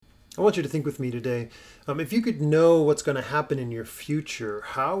I want you to think with me today. If you could know what's going to happen in your future,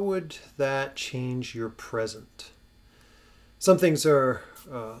 how would that change your present? Some things are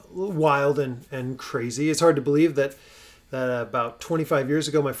wild and crazy. It's hard to believe that about 25 years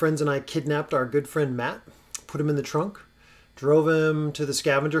ago, my friends and I kidnapped our good friend Matt, put him in the trunk, drove him to the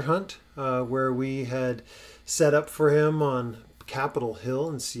scavenger hunt where we had set up for him on Capitol Hill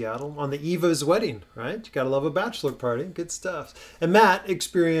in Seattle on the eve of his wedding, right? You gotta love a bachelor party, good stuff. And Matt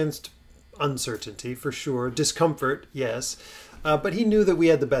experienced uncertainty for sure, discomfort, yes, but he knew that we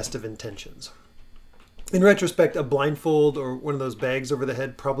had the best of intentions. In retrospect, a blindfold or one of those bags over the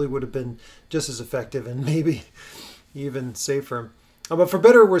head probably would have been just as effective and maybe even safer. But for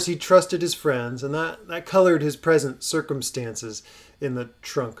better or worse, he trusted his friends, and that colored his present circumstances in the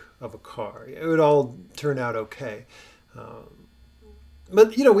trunk of a car. It would all turn out okay.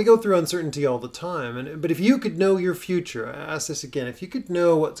 But, we go through uncertainty all the time. But if you could know your future, I ask this again, if you could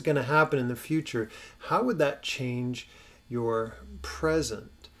know what's going to happen in the future, how would that change your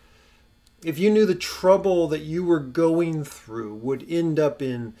present? If you knew the trouble that you were going through would end up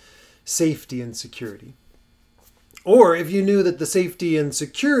in safety and security, or if you knew that the safety and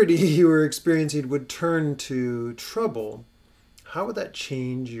security you were experiencing would turn to trouble, how would that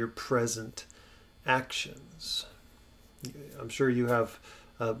change your present actions? I'm sure you have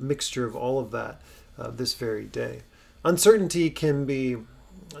a mixture of all of that this very day. Uncertainty can be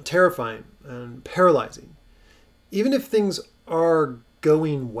terrifying and paralyzing, even if things are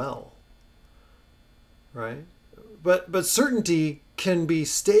going well, right? But certainty can be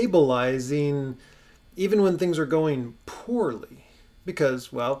stabilizing even when things are going poorly,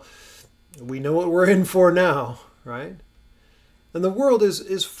 because, well, we know what we're in for now, right? And the world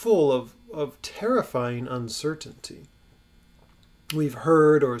is full of terrifying uncertainty. We've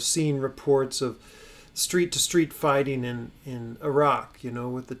heard or seen reports of street-to-street fighting in Iraq,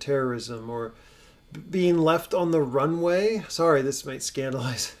 with the terrorism, or being left on the runway. Sorry, this might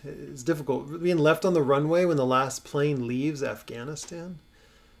scandalize. It's difficult. Being left on the runway when the last plane leaves Afghanistan.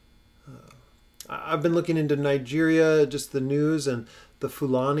 I've been looking into Nigeria, just the news, and the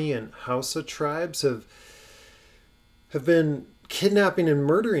Fulani and Hausa tribes have been kidnapping and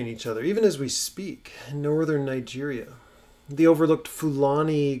murdering each other, even as we speak, in northern Nigeria. The overlooked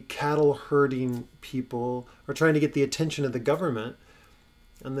Fulani cattle herding people are trying to get the attention of the government,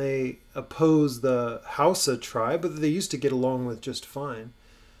 and they oppose the Hausa tribe, but they used to get along with just fine.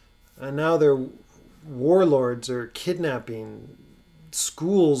 And now their warlords are kidnapping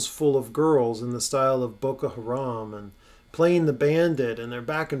schools full of girls in the style of Boko Haram and playing the bandit, and they're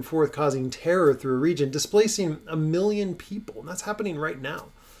back and forth causing terror through a region, displacing 1 million people. And that's happening right now.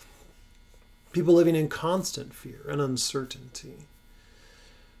 People living in constant fear and uncertainty.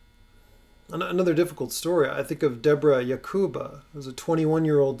 Another difficult story, I think of Deborah Yakuba, who was a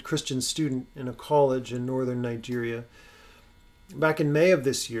 21-year-old Christian student in a college in northern Nigeria. Back in May of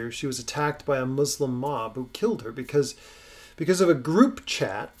this year, she was attacked by a Muslim mob who killed her because of a group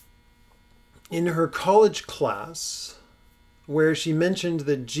chat in her college class where she mentioned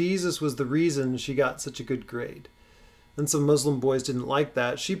that Jesus was the reason she got such a good grade. And some Muslim boys didn't like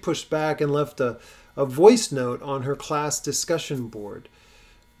that. She pushed back and left a voice note on her class discussion board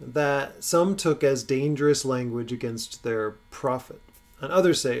that some took as dangerous language against their prophet. And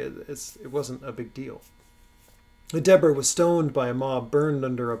others say it wasn't a big deal. Deborah was stoned by a mob, burned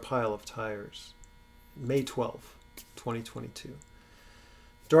under a pile of tires. May 12, 2022.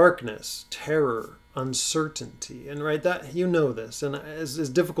 Darkness, terror, uncertainty. And right, that this. And as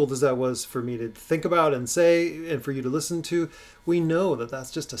difficult as that was for me to think about and say, and for you to listen to, we know that that's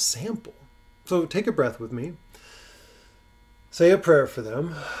just a sample. So take a breath with me. Say a prayer for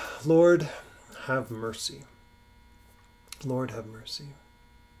them. Lord, have mercy. Lord, have mercy.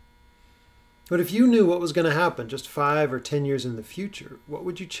 But if you knew what was going to happen just 5 or 10 years in the future, what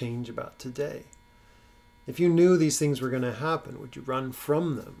would you change about today? If you knew these things were going to happen, would you run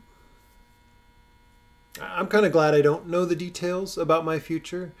from them? I'm kind of glad I don't know the details about my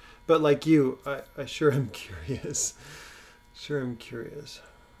future, but like you, I sure am curious. Sure am curious.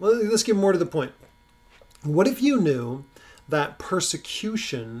 Well, let's get more to the point. What if you knew that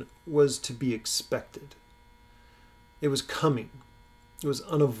persecution was to be expected? It was coming. It was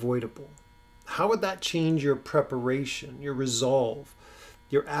unavoidable. How would that change your preparation, your resolve,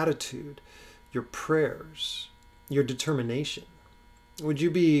 your attitude, your prayers, your determination? Would you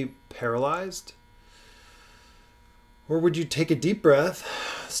be paralyzed? Or would you take a deep breath,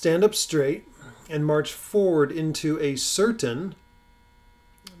 stand up straight, and march forward into a certain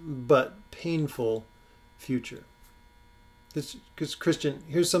but painful future? Because Christian,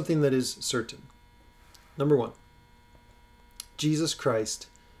 here's something that is certain. Number one, Jesus Christ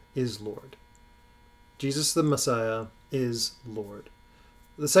is Lord. Jesus the Messiah is Lord.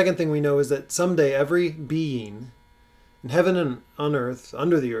 The second thing we know is that someday every being in heaven and on earth,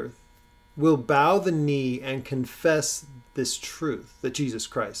 under the earth, will bow the knee and confess this truth, that Jesus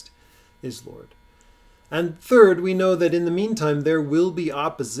Christ is Lord. And third, we know that in the meantime, there will be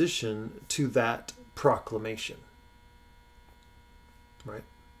opposition to that proclamation. Right?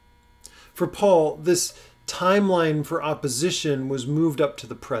 For Paul, this timeline for opposition was moved up to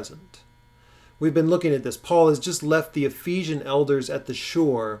the present. We've been looking at this. Paul has just left the Ephesian elders at the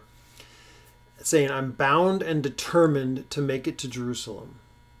shore saying, I'm bound and determined to make it to Jerusalem.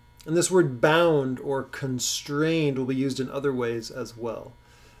 And this word bound or constrained will be used in other ways as well.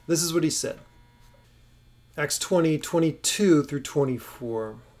 This is what he said. Acts 20:22 through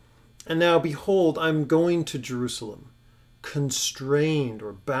 24. And now, behold, I'm going to Jerusalem, constrained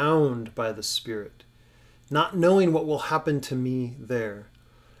or bound by the Spirit, not knowing what will happen to me there,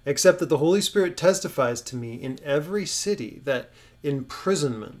 except that the Holy Spirit testifies to me in every city that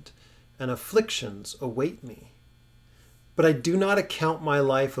imprisonment and afflictions await me. But I do not account my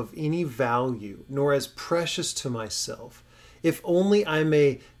life of any value, nor as precious to myself, if only I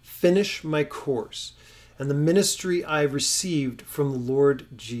may finish my course and the ministry I received from the Lord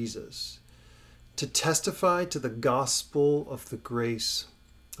Jesus, to testify to the gospel of the grace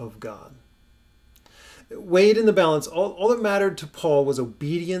of God. Weighed in the balance, all that mattered to Paul was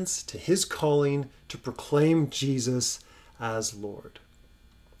obedience to his calling to proclaim Jesus as Lord.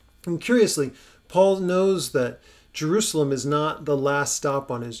 And curiously, Paul knows that Jerusalem is not the last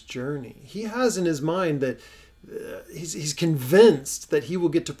stop on his journey. He has in his mind that he's convinced that he will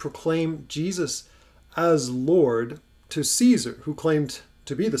get to proclaim Jesus as Lord to Caesar, who claimed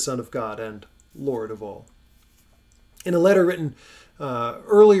to be the Son of God and Lord of all. In a letter written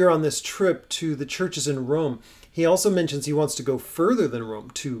earlier on this trip to the churches in Rome, he also mentions he wants to go further than Rome,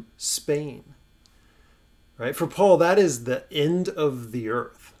 to Spain. Right? For Paul, that is the end of the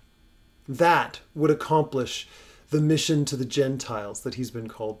earth. That would accomplish the mission to the Gentiles that he's been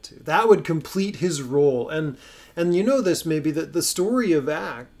called to. That would complete his role. And you know this maybe, that the story of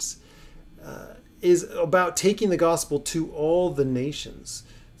Acts is about taking the gospel to all the nations.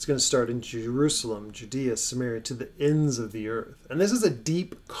 It's going to start in Jerusalem, Judea, Samaria, to the ends of the earth. And this is a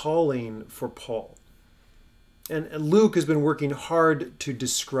deep calling for Paul. And Luke has been working hard to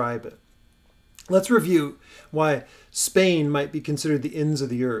describe it. Let's review why Spain might be considered the ends of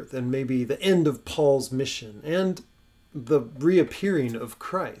the earth and maybe the end of Paul's mission and the reappearing of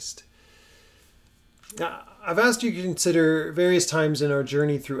Christ. Now, I've asked you to consider various times in our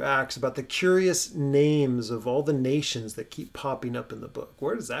journey through Acts about the curious names of all the nations that keep popping up in the book.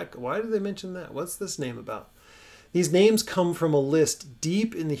 Where does that go? Why do they mention that? What's this name about? These names come from a list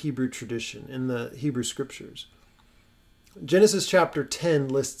deep in the Hebrew tradition, in the Hebrew scriptures. Genesis chapter 10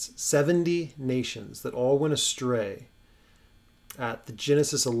 lists 70 nations that all went astray at the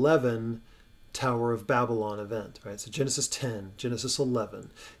Genesis 11 Tower of Babylon event, right? So Genesis 10, Genesis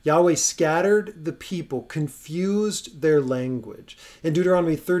 11. Yahweh scattered the people, confused their language. In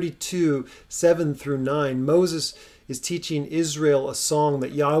Deuteronomy 32, 7 through 9, Moses is teaching Israel a song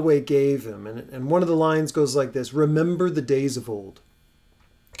that Yahweh gave him. And one of the lines goes like this: remember the days of old.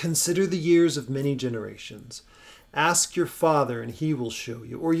 Consider the years of many generations. Ask your father, and he will show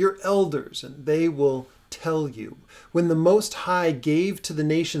you, or your elders, and they will tell you. When the Most High gave to the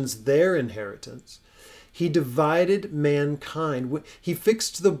nations their inheritance, he divided mankind. He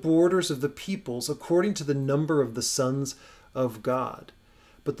fixed the borders of the peoples according to the number of the sons of God.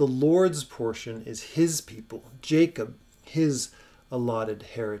 But the Lord's portion is his people, Jacob, his allotted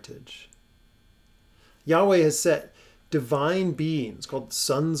heritage. Yahweh has set divine beings called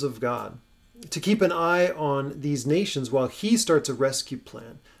sons of God to keep an eye on these nations while he starts a rescue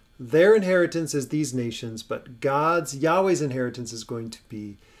plan. Their inheritance is these nations, but Yahweh's inheritance is going to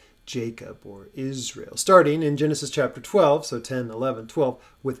be Jacob or Israel, starting in Genesis chapter 12, so 10, 11, 12,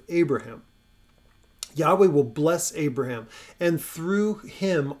 with Abraham. Yahweh will bless Abraham, and through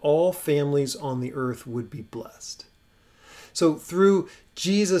him all families on the earth would be blessed. So through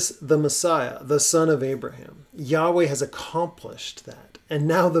Jesus the Messiah, the son of Abraham, Yahweh has accomplished that. And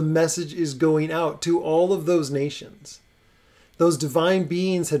now the message is going out to all of those nations. Those divine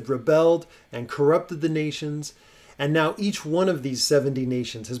beings had rebelled and corrupted the nations, and now each one of these 70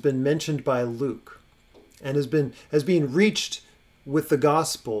 nations has been mentioned by Luke and has been reached with the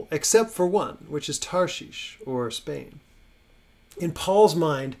gospel, except for one, which is Tarshish or Spain. In Paul's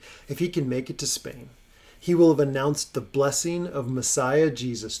mind, if he can make it to Spain, he will have announced the blessing of Messiah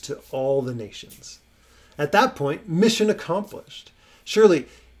Jesus to all the nations. At that point, mission accomplished. Surely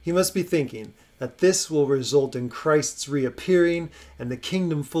he must be thinking, that this will result in Christ's reappearing and the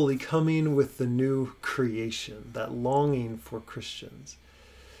kingdom fully coming with the new creation, that longing for Christians.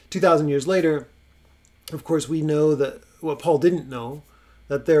 2,000 years later, of course, we know that what Paul didn't know,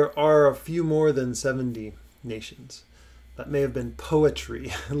 that there are a few more than 70 nations. That may have been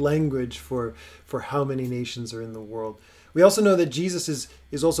poetry, language for how many nations are in the world. We also know that Jesus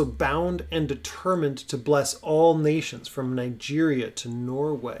is also bound and determined to bless all nations, from Nigeria to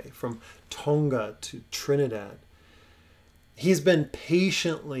Norway, from Tonga to Trinidad. He's been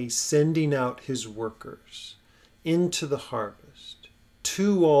patiently sending out his workers into the harvest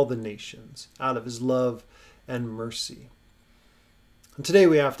to all the nations out of his love and mercy. And today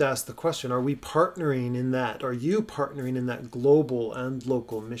we have to ask the question, are we partnering in that? Are you partnering in that global and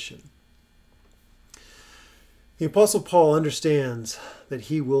local mission? The Apostle Paul understands that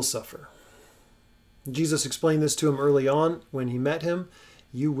he will suffer. Jesus explained this to him early on when he met him.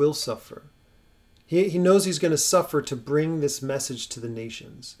 You will suffer. He knows he's going to suffer to bring this message to the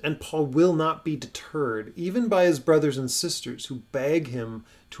nations. And Paul will not be deterred, even by his brothers and sisters who beg him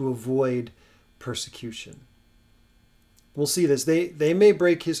to avoid persecution. We'll see this. They may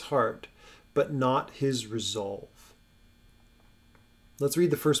break his heart, but not his resolve. Let's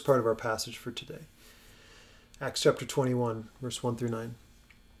read the first part of our passage for today. Acts chapter 21, verse 1 through 9.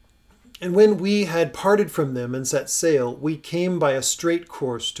 And when we had parted from them and set sail, we came by a straight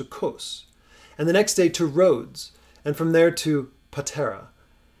course to Kos, and the next day to Rhodes, and from there to Patara.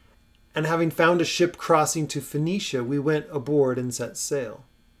 And having found a ship crossing to Phoenicia, we went aboard and set sail.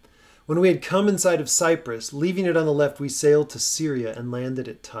 When we had come in sight of Cyprus, leaving it on the left, we sailed to Syria and landed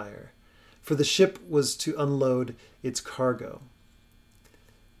at Tyre, for the ship was to unload its cargo.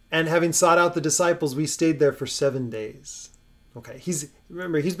 And having sought out the disciples, we stayed there for 7 days. Okay, he's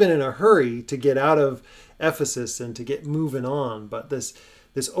been in a hurry to get out of Ephesus and to get moving on, but this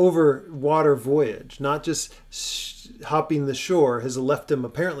over water voyage, not just hopping the shore, has left him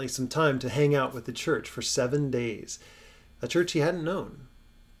apparently some time to hang out with the church for 7 days, a church he hadn't known,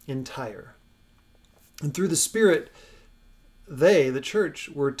 in Tyre. And through the Spirit, the church,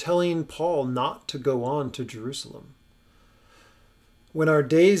 were telling Paul not to go on to Jerusalem. When our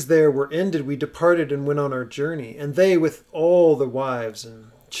days there were ended, we departed and went on our journey, and they, with all the wives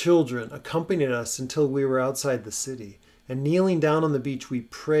and children, accompanied us until we were outside the city. And kneeling down on the beach, we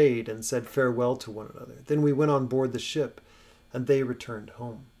prayed and said farewell to one another. Then we went on board the ship, and they returned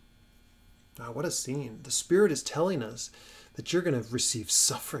home. Now, what a scene. The Spirit is telling us that you're going to receive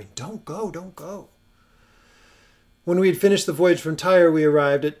suffering. Don't go, don't go. When we had finished the voyage from Tyre, we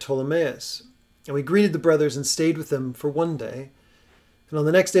arrived at Ptolemais, and we greeted the brothers and stayed with them for 1 day. And on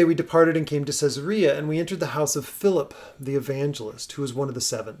the next day we departed and came to Caesarea, and we entered the house of Philip the evangelist, who was one of the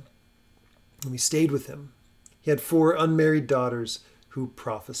 7. And we stayed with him. He had 4 unmarried daughters who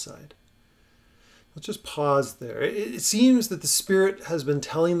prophesied. Let's just pause there. It seems that the Spirit has been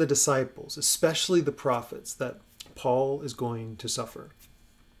telling the disciples, especially the prophets, that Paul is going to suffer.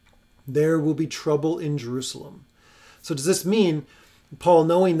 There will be trouble in Jerusalem. So does this mean Paul,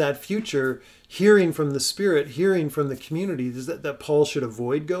 knowing that future, hearing from the Spirit, hearing from the community, is that Paul should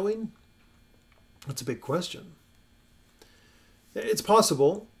avoid going? That's a big question. It's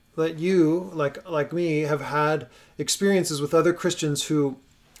possible that you, like me, have had experiences with other Christians who,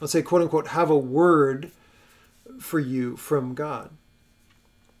 let's say, quote unquote, have a word for you from God.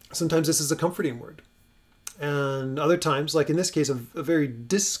 Sometimes this is a comforting word. And other times, like in this case, a very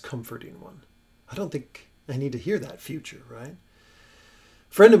discomforting one. I don't think I need to hear that future, right?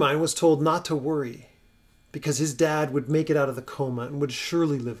 A friend of mine was told not to worry because his dad would make it out of the coma and would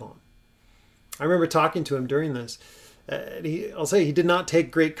surely live on. I remember talking to him during this. I'll say he did not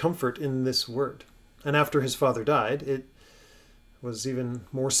take great comfort in this word. And after his father died, it was even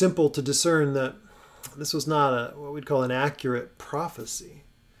more simple to discern that this was not what we'd call an accurate prophecy.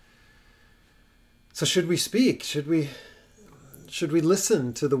 So should we speak? Should we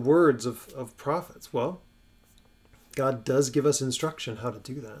listen to the words of prophets? Well, God does give us instruction how to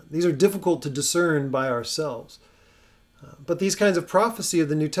do that. These are difficult to discern by ourselves. But these kinds of prophecy of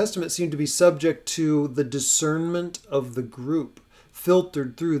the New Testament seem to be subject to the discernment of the group,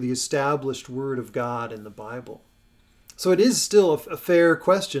 filtered through the established Word of God in the Bible. So it is still a fair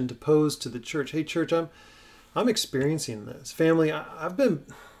question to pose to the church. Hey, church, I'm experiencing this. Family, I've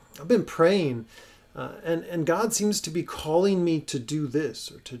been praying, and God seems to be calling me to do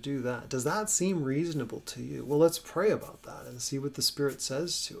this or to do that. Does that seem reasonable to you? Well, let's pray about that and see what the Spirit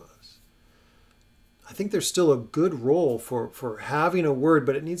says to us. I think there's still a good role for having a word,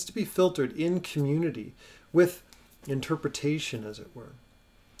 but it needs to be filtered in community with interpretation, as it were.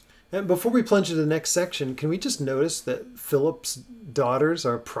 And before we plunge into the next section, can we just notice that Philip's daughters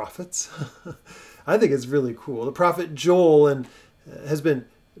are prophets? I think it's really cool. The prophet Joel has been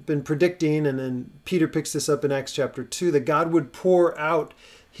predicting, and then Peter picks this up in Acts chapter 2, that God would pour out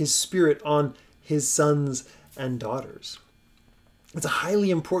his Spirit on his sons and daughters. It's a highly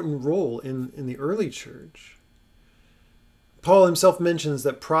important role in the early church. Paul himself mentions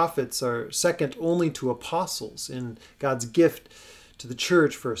that prophets are second only to apostles in God's gift to the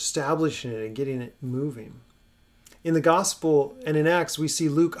church for establishing it and getting it moving. In the gospel and in Acts, we see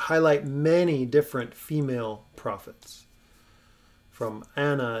Luke highlight many different female prophets, from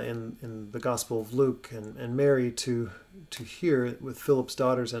Anna in the Gospel of Luke and Mary to here with Philip's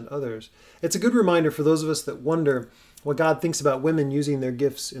daughters and others. It's a good reminder for those of us that wonder what God thinks about women using their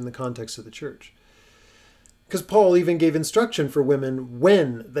gifts in the context of the church. Because Paul even gave instruction for women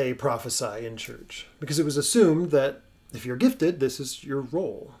when they prophesy in church, because it was assumed that if you're gifted, this is your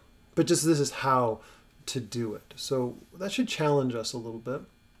role, but just this is how to do it. So that should challenge us a little bit.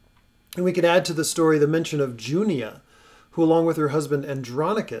 And we can add to the story the mention of Junia, who along with her husband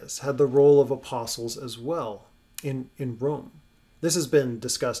Andronicus had the role of apostles as well in Rome. This has been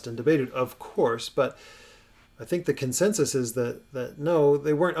discussed and debated, of course, but I think the consensus is that no,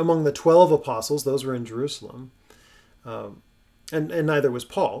 they weren't among the 12 apostles. Those were in Jerusalem. And neither was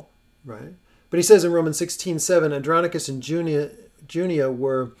Paul, right? But he says in Romans 16:7, Andronicus and Junia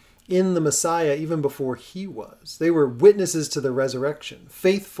were in the Messiah even before he was. They were witnesses to the resurrection,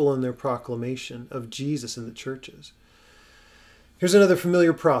 faithful in their proclamation of Jesus in the churches. Here's another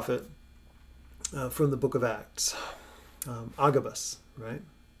familiar prophet from the book of Acts, Agabus, right?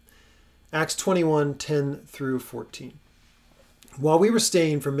 Acts 21:10 through 14. While we were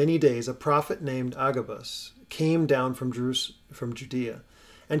staying for many days, a prophet named Agabus came down from Judea.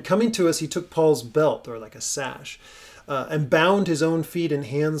 And coming to us, he took Paul's belt, or like a sash, and bound his own feet and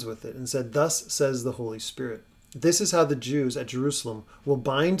hands with it, and said, "Thus says the Holy Spirit, this is how the Jews at Jerusalem will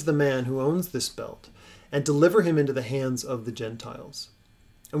bind the man who owns this belt, and deliver him into the hands of the Gentiles."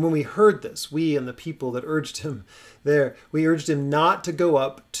 And when we heard this, we and the people that urged him there, we urged him not to go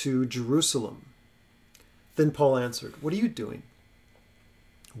up to Jerusalem. Then Paul answered, "What are you doing?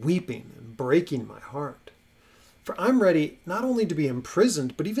 Weeping and breaking my heart. For I'm ready not only to be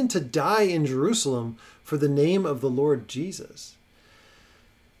imprisoned, but even to die in Jerusalem for the name of the Lord Jesus."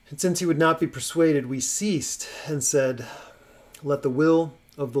 And since he would not be persuaded, we ceased and said, "Let the will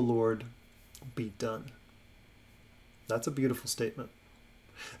of the Lord be done." That's a beautiful statement.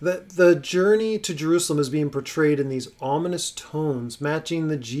 The journey to Jerusalem is being portrayed in these ominous tones, matching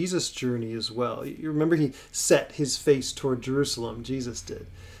the Jesus journey as well. You remember he set his face toward Jerusalem, Jesus did.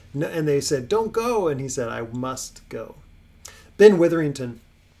 And they said, "Don't go." And he said, "I must go." Ben Witherington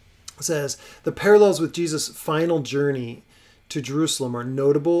says, the parallels with Jesus' final journey to Jerusalem are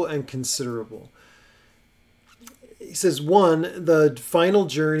notable and considerable. He says, one, the final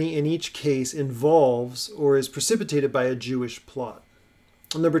journey in each case involves or is precipitated by a Jewish plot.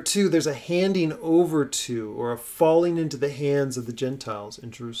 Number two, there's a handing over to or a falling into the hands of the Gentiles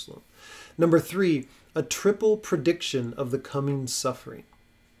in Jerusalem. Number three, a triple prediction of the coming suffering.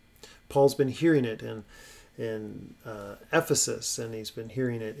 Paul's been hearing it in Ephesus, and he's been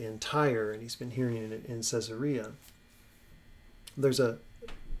hearing it in Tyre, and he's been hearing it in Caesarea. There's a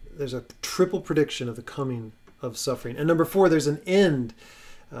triple prediction of the coming of suffering. And number four, there's an end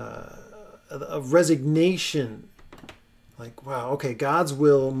of resignation. Like, wow, okay, God's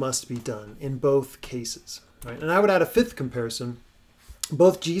will must be done in both cases. Right? And I would add a fifth comparison.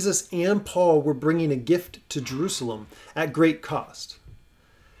 Both Jesus and Paul were bringing a gift to Jerusalem at great cost.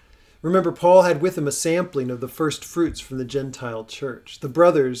 Remember, Paul had with him a sampling of the first fruits from the Gentile church, the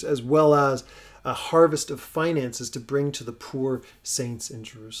brothers, as well as a harvest of finances to bring to the poor saints in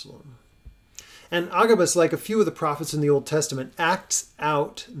Jerusalem. And Agabus, like a few of the prophets in the Old Testament, acts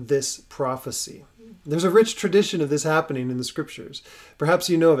out this prophecy. There's a rich tradition of this happening in the scriptures. Perhaps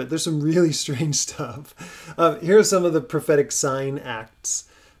you know of it. There's some really strange stuff. Here are some of the prophetic sign acts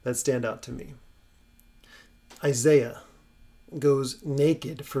that stand out to me. Isaiah goes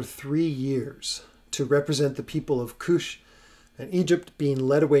naked for 3 years to represent the people of Cush and Egypt being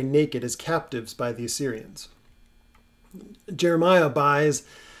led away naked as captives by the Assyrians. Jeremiah buys,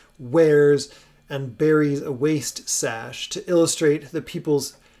 wears, and buries a waist sash to illustrate the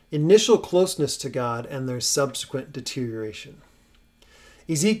people's initial closeness to God and their subsequent deterioration.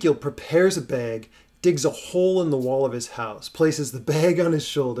 Ezekiel prepares a bag, digs a hole in the wall of his house, places the bag on his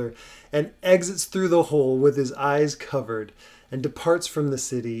shoulder, and exits through the hole with his eyes covered and departs from the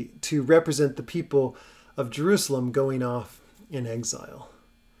city to represent the people of Jerusalem going off in exile.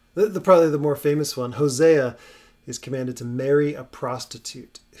 Probably the more famous one, Hosea is commanded to marry a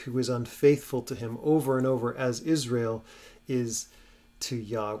prostitute who is unfaithful to him over and over, as Israel is to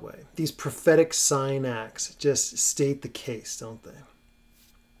Yahweh. These prophetic sign acts just state the case, don't they?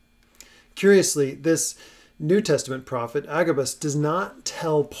 Curiously, this New Testament prophet, Agabus, does not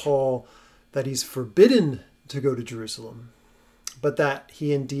tell Paul that he's forbidden to go to Jerusalem, but that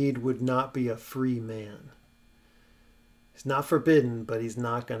he indeed would not be a free man. He's not forbidden, but he's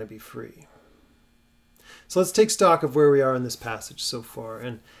not going to be free. So let's take stock of where we are in this passage so far.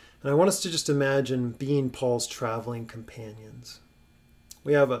 And I want us to just imagine being Paul's traveling companions.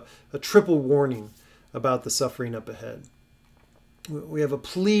 We have a triple warning about the suffering up ahead. We have a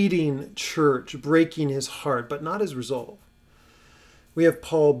pleading church breaking his heart, but not his resolve. We have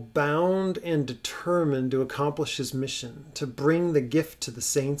Paul bound and determined to accomplish his mission, to bring the gift to the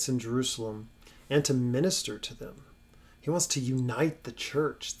saints in Jerusalem and to minister to them. He wants to unite the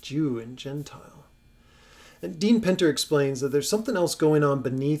church, Jew and Gentile. And Dean Pinter explains that there's something else going on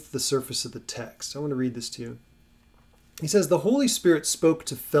beneath the surface of the text. I want to read this to you. He says, the Holy Spirit spoke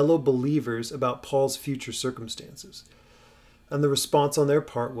to fellow believers about Paul's future circumstances, and the response on their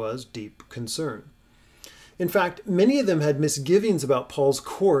part was deep concern. In fact, many of them had misgivings about Paul's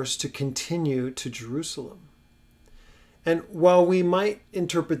course to continue to Jerusalem. And while we might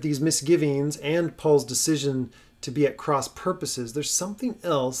interpret these misgivings and Paul's decision to be at cross purposes, there's something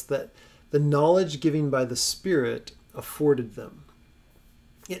else that the knowledge given by the Spirit afforded them.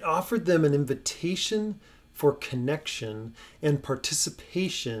 It offered them an invitation for connection and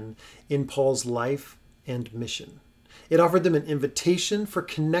participation in Paul's life and mission. It offered them an invitation for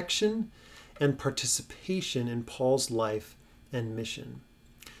connection and participation in Paul's life and mission.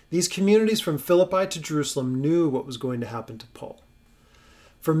 These communities from Philippi to Jerusalem knew what was going to happen to Paul.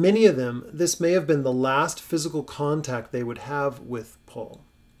 For many of them, this may have been the last physical contact they would have with Paul.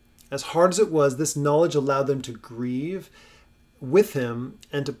 As hard as it was, this knowledge allowed them to grieve with him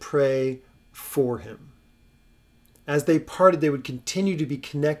and to pray for him. As they parted, they would continue to be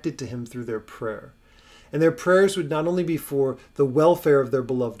connected to him through their prayer. And their prayers would not only be for the welfare of their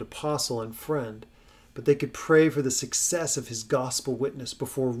beloved apostle and friend, but they could pray for the success of his gospel witness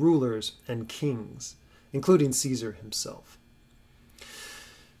before rulers and kings, including Caesar himself.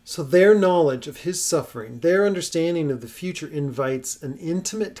 So their knowledge of his suffering, their understanding of the future invites an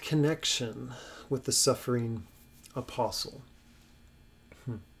intimate connection with the suffering apostle.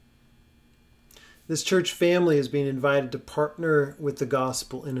 This church family is being invited to partner with the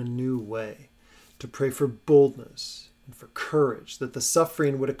gospel in a new way, to pray for boldness and for courage, that the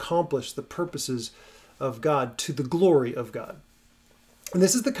suffering would accomplish the purposes of God to the glory of God. And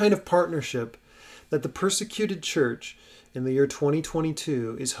this is the kind of partnership that the persecuted church in the year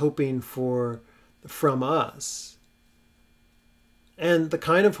 2022 is hoping for from us, and the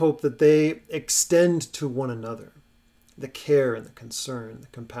kind of hope that they extend to one another, the care and the concern, the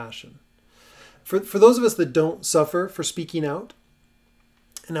compassion. For those of us that don't suffer for speaking out,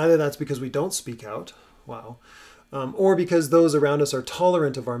 and either that's because we don't speak out, or because those around us are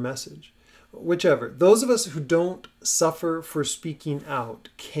tolerant of our message, whichever, those of us who don't suffer for speaking out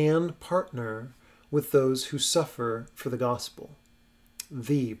can partner with those who suffer for the gospel,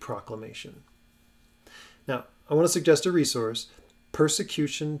 the proclamation. Now, I want to suggest a resource,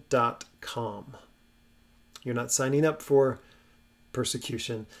 persecution.com. You're not signing up for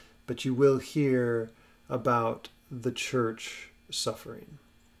persecution, but you will hear about the church suffering.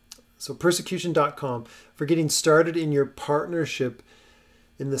 So persecution.com for getting started in your partnership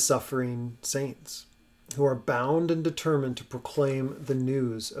in the suffering saints who are bound and determined to proclaim the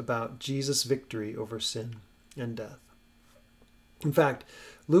news about Jesus' victory over sin and death. In fact,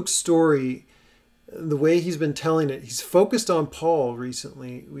 Luke's story, the way he's been telling it, he's focused on Paul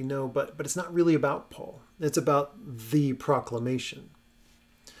recently, we know, but it's not really about Paul. It's about the proclamation.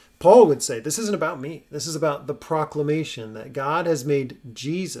 Paul would say, this isn't about me. This is about the proclamation that God has made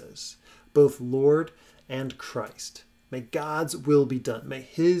Jesus both Lord and Christ. May God's will be done. May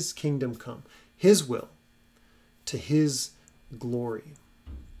his kingdom come, his will, to his glory.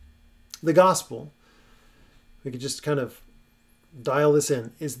 The gospel, we could just kind of dial this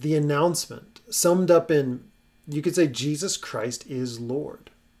in, is the announcement summed up in, you could say, Jesus Christ is Lord.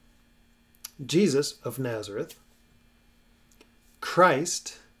 Jesus of Nazareth,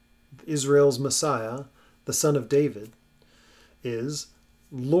 Christ, Israel's Messiah, the Son of David, is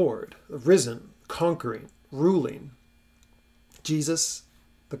Lord, risen, conquering, ruling. Jesus,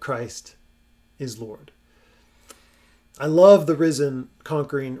 the Christ, is Lord. I love the risen,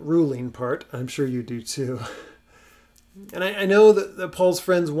 conquering, ruling part. I'm sure you do too. And I know that Paul's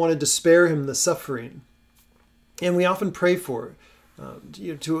friends wanted to spare him the suffering. And we often pray for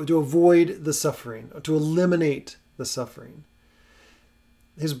to avoid the suffering, to eliminate the suffering.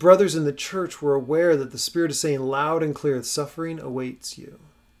 His brothers in the church were aware that the Spirit is saying loud and clear, suffering awaits you.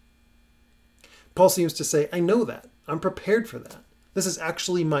 Paul seems to say, I know that. I'm prepared for that. This is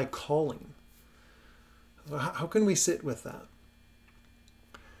actually my calling. How can we sit with that?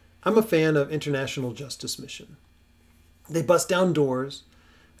 I'm a fan of International Justice Mission. They bust down doors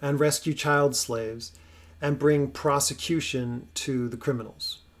and rescue child slaves and bring prosecution to the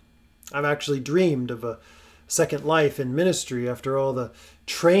criminals. I've actually dreamed of a second life in ministry after all the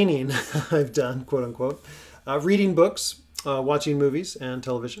training I've done, quote unquote, reading books, watching movies and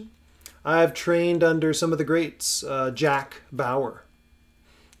television. I've trained under some of the greats, Jack Bauer,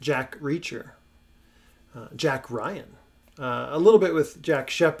 Jack Reacher, Jack Ryan, a little bit with Jack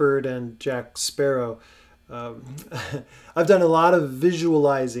Shepherd and Jack Sparrow. I've done a lot of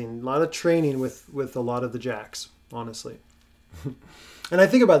visualizing, a lot of training with a lot of the Jacks, honestly. And I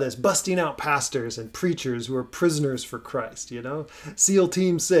think about this, busting out pastors and preachers who are prisoners for Christ, SEAL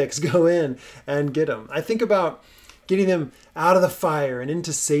Team 6, go in and get them. I think about getting them out of the fire and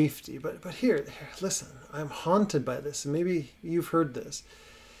into safety. But here, listen, I'm haunted by this, and maybe you've heard this.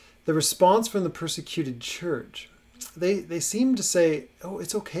 The response from the persecuted church, they seem to say, oh,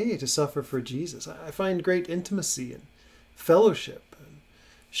 it's okay to suffer for Jesus. I find great intimacy and fellowship and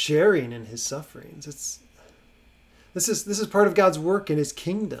sharing in his sufferings. This is part of God's work in his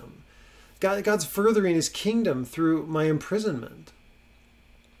kingdom. God's furthering his kingdom through my imprisonment.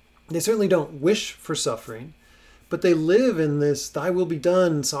 They certainly don't wish for suffering, but they live in this thy will be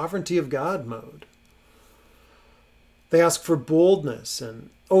done, sovereignty of God mode. They ask for boldness and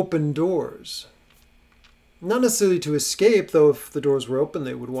open doors. Not necessarily to escape, though if the doors were open,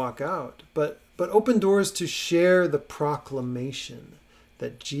 they would walk out, but open doors to share the proclamation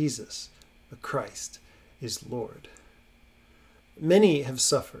that Jesus, the Christ, is Lord. Many have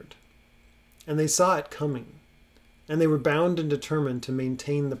suffered, and they saw it coming, and they were bound and determined to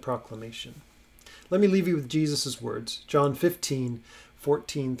maintain the proclamation. Let me leave you with Jesus' words, John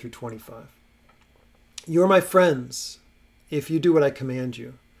 15:14 through 25. You are my friends if you do what I command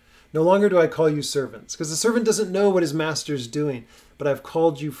you. No longer do I call you servants, because the servant doesn't know what his master is doing, but I've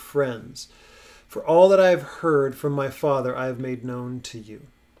called you friends. For all that I have heard from my Father I have made known to you.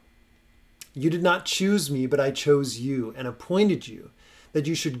 You did not choose me, but I chose you and appointed you, that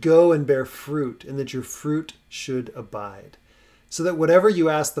you should go and bear fruit, and that your fruit should abide, so that whatever you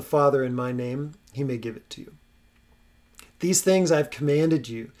ask the Father in my name, he may give it to you. These things I have commanded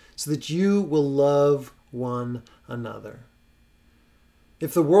you, so that you will love one another.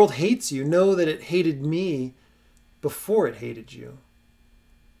 If the world hates you, know that it hated me before it hated you.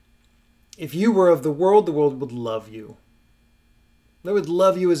 If you were of the world would love you. It would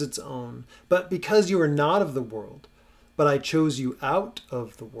love you as its own. But because you are not of the world, but I chose you out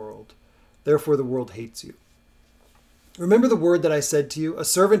of the world, therefore the world hates you. Remember the word that I said to you, a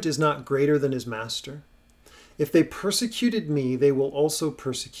servant is not greater than his master. If they persecuted me, they will also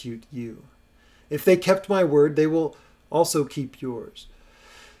persecute you. If they kept my word, they will also keep yours.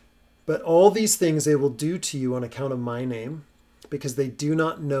 But all these things they will do to you on account of my name, because they do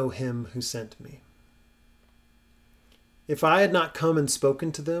not know him who sent me. If I had not come and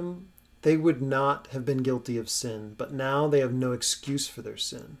spoken to them, they would not have been guilty of sin, but now they have no excuse for their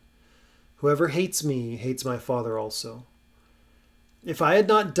sin. Whoever hates me hates my Father also. If I had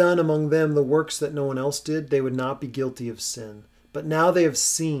not done among them the works that no one else did, they would not be guilty of sin. But now they have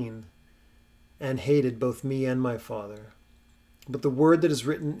seen and hated both me and my Father. But the word that is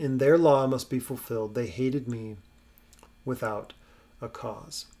written in their law must be fulfilled. They hated me without a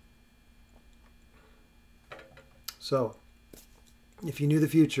cause. So, if you knew the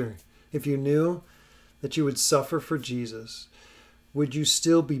future, if you knew that you would suffer for Jesus, would you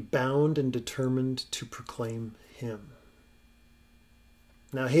still be bound and determined to proclaim him?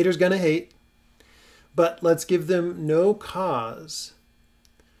 Now, haters gonna hate, but let's give them no cause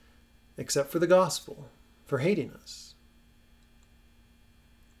except for the gospel for hating us.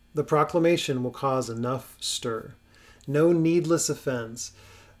 The proclamation will cause enough stir. No needless offense,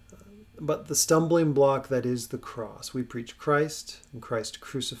 but the stumbling block that is the cross. We preach Christ and Christ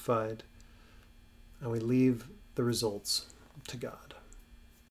crucified, and we leave the results to God.